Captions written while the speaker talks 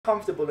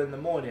comfortable in the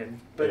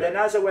morning, but then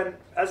as I went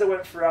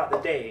throughout the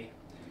day,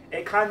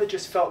 it kind of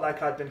just felt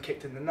like I'd been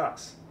kicked in the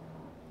nuts.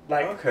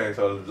 Like, okay,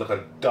 so like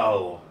a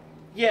dull.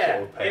 Yeah,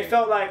 sort of pain. it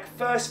felt like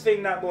first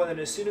thing that morning,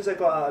 as soon as I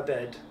got out of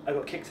bed, I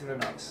got kicked in the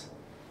nuts,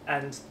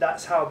 and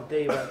that's how the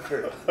day went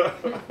through.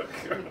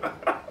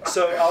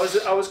 So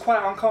I was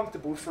quite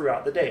uncomfortable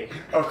throughout the day.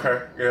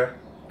 Okay, yeah.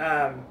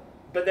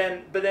 But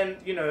then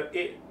you know,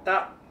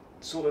 that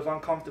sort of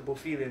uncomfortable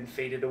feeling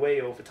faded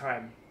away over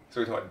time. So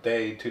we're talking about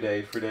day, 2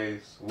 days, 3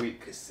 days, a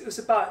week. It was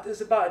about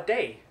a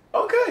day.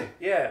 Okay.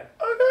 Yeah.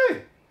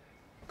 Okay.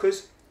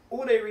 Because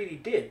all they really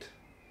did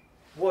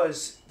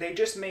was they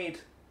just made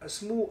a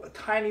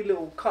tiny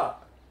little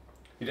cut.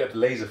 You did have the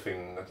laser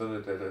thing. I don't know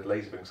the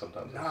laser thing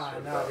sometimes.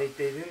 No, they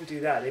didn't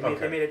do that. They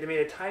made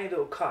a tiny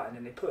little cut, and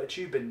then they put a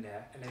tube in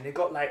there, and then they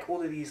got like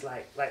all of these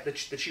like the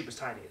tube was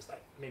tiny. It's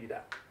like maybe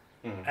that,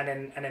 and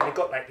then they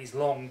got like these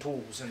long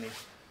tools, and they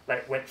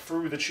like went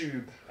through the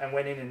tube and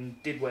went in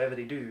and did whatever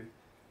they do,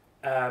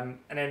 and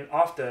then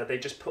after they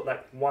just put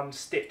like one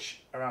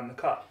stitch around the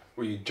cut.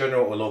 Were you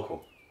general or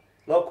local?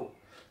 Local.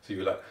 So you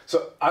were like,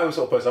 so I'm the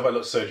sort of person, I've had a lot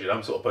of surgery, and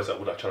I'm the sort of person that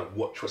would like try to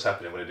watch what's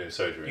happening when they're doing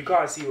surgery. You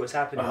can't see what's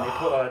happening. They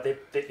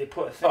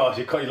put a thing. Oh, so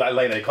you can't, you like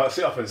laying there, you can't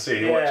sit up and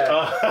see. You watch.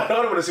 I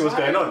don't want to see what's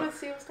going on.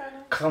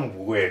 Because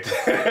I'm weird.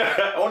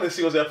 I want to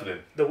see what's happening.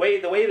 The way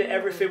that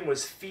everything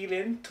was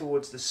feeling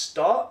towards the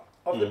start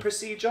of the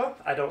procedure,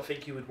 I don't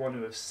think you would want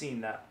to have seen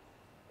that.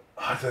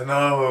 I don't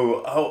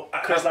know. Oh,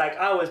 because like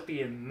I was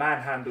being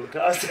manhandled.